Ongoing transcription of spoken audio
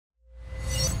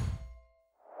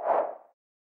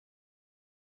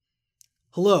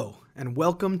Hello, and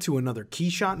welcome to another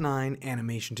KeyShot 9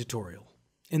 animation tutorial.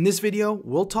 In this video,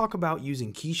 we'll talk about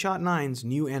using KeyShot 9's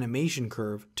new animation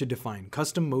curve to define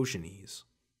custom motion ease.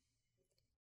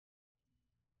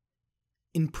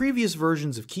 In previous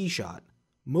versions of KeyShot,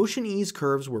 motion ease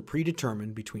curves were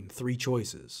predetermined between three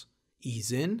choices: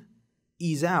 ease in,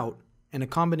 ease out, and a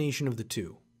combination of the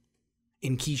two.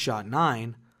 In KeyShot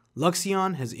 9,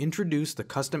 Luxion has introduced the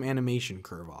custom animation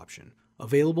curve option,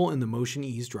 available in the Motion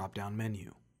Ease drop-down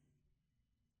menu.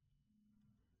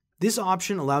 This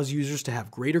option allows users to have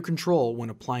greater control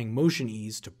when applying motion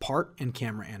ease to part and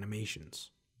camera animations.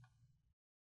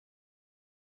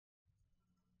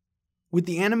 With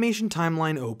the animation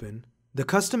timeline open, the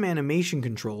custom animation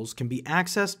controls can be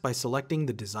accessed by selecting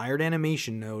the desired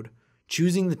animation node,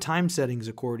 choosing the time settings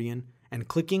accordion, and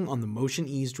clicking on the Motion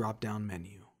Ease drop-down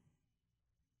menu.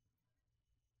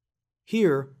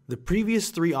 Here, the previous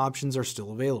three options are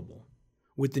still available,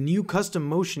 with the new Custom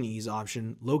Motion Ease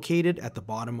option located at the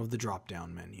bottom of the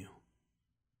drop-down menu.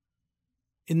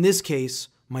 In this case,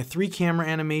 my three camera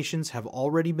animations have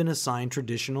already been assigned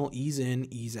traditional ease in,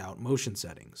 ease out motion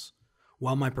settings,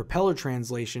 while my propeller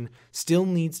translation still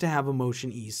needs to have a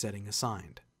motion ease setting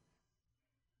assigned.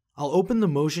 I'll open the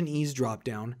Motion Ease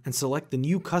drop-down and select the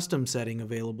new custom setting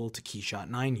available to KeyShot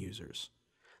 9 users.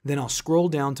 Then I'll scroll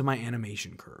down to my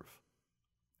animation curve.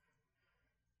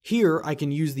 Here, I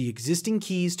can use the existing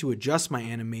keys to adjust my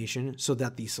animation so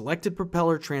that the selected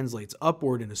propeller translates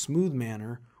upward in a smooth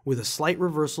manner with a slight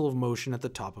reversal of motion at the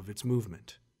top of its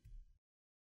movement.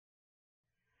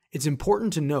 It's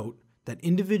important to note that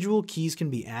individual keys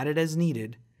can be added as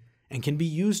needed and can be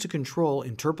used to control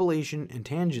interpolation and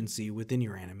tangency within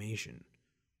your animation.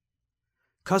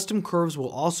 Custom curves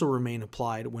will also remain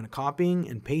applied when copying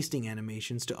and pasting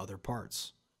animations to other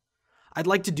parts. I'd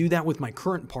like to do that with my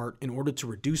current part in order to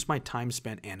reduce my time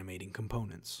spent animating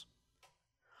components.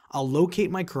 I'll locate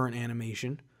my current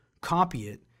animation, copy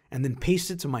it, and then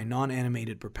paste it to my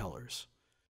non-animated propellers.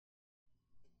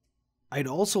 I'd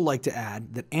also like to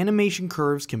add that animation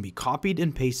curves can be copied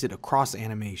and pasted across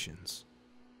animations.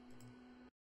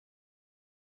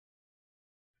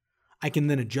 I can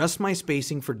then adjust my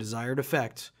spacing for desired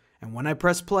effect, and when I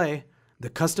press play, the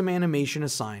custom animation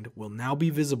assigned will now be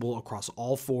visible across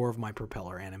all four of my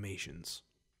propeller animations.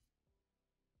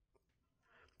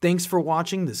 Thanks for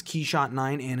watching this KeyShot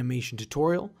 9 animation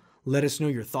tutorial. Let us know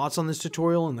your thoughts on this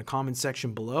tutorial in the comments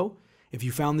section below. If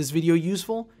you found this video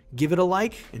useful, give it a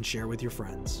like and share with your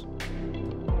friends.